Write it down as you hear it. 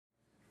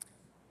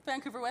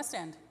Vancouver West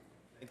End.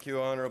 Thank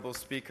you, Honourable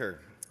Speaker.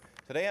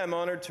 Today I'm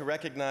honoured to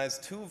recognize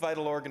two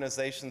vital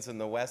organizations in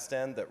the West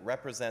End that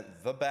represent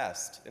the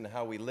best in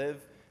how we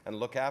live and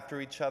look after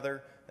each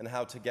other and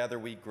how together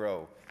we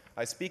grow.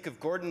 I speak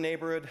of Gordon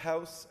Neighbourhood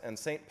House and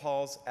St.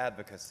 Paul's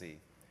Advocacy.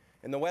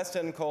 In the West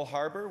End Cole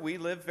Harbour, we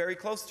live very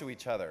close to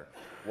each other.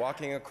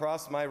 Walking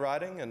across my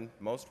riding, and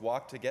most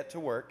walk to get to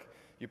work,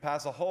 you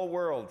pass a whole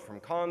world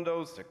from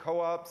condos to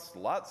co-ops,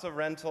 lots of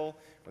rental,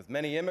 with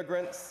many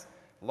immigrants,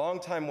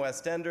 longtime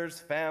West Enders,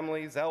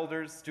 families,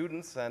 elders,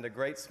 students, and a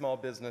great small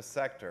business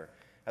sector.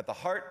 At the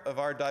heart of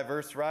our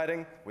diverse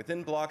riding,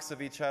 within blocks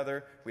of each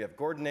other, we have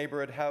Gordon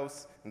Neighbourhood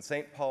House and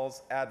St.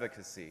 Paul's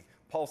Advocacy,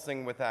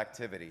 pulsing with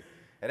activity.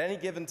 At any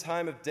given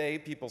time of day,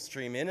 people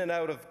stream in and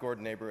out of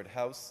Gordon Neighbourhood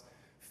House.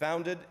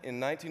 Founded in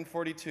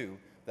 1942,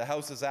 the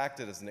house has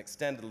acted as an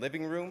extended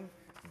living room,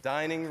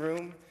 dining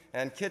room,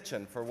 and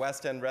kitchen for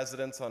West End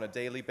residents on a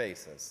daily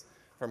basis.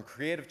 From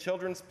creative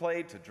children's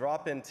play to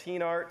drop-in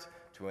teen art,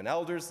 to an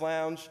elders'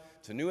 lounge,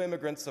 to new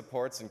immigrant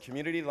supports and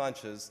community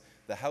lunches,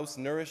 the house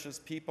nourishes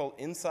people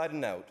inside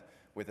and out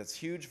with its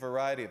huge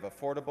variety of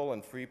affordable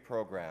and free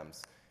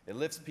programs. It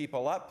lifts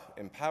people up,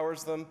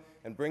 empowers them,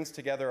 and brings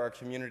together our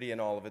community in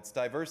all of its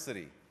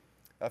diversity.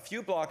 A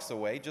few blocks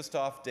away, just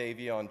off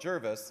Davie on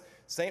Jervis,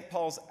 St.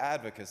 Paul's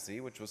Advocacy,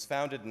 which was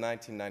founded in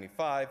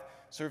 1995,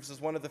 serves as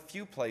one of the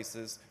few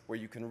places where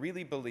you can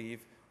really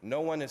believe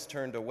no one is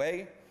turned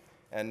away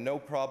and no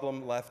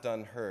problem left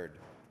unheard.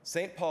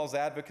 St. Paul's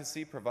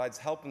Advocacy provides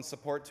help and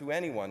support to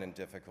anyone in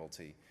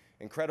difficulty.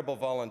 Incredible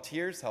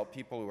volunteers help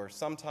people who are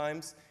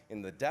sometimes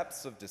in the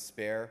depths of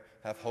despair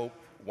have hope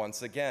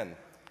once again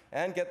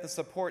and get the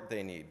support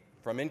they need.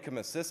 From income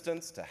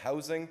assistance to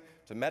housing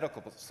to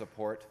medical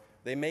support,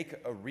 they make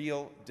a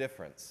real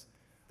difference.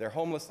 Their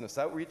homelessness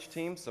outreach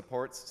team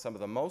supports some of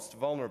the most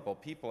vulnerable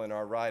people in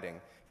our riding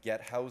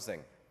get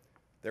housing.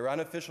 Their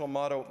unofficial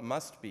motto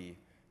must be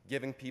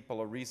giving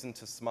people a reason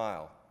to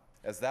smile,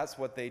 as that's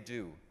what they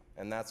do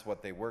and that's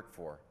what they work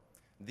for.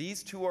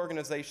 These two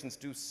organizations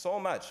do so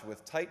much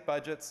with tight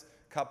budgets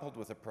coupled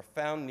with a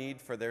profound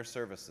need for their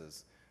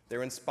services.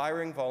 Their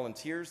inspiring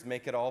volunteers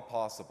make it all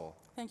possible.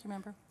 Thank you,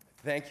 Member.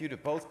 Thank you to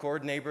both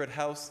Gordon Neighbourhood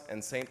House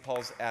and St.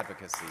 Paul's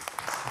Advocacy.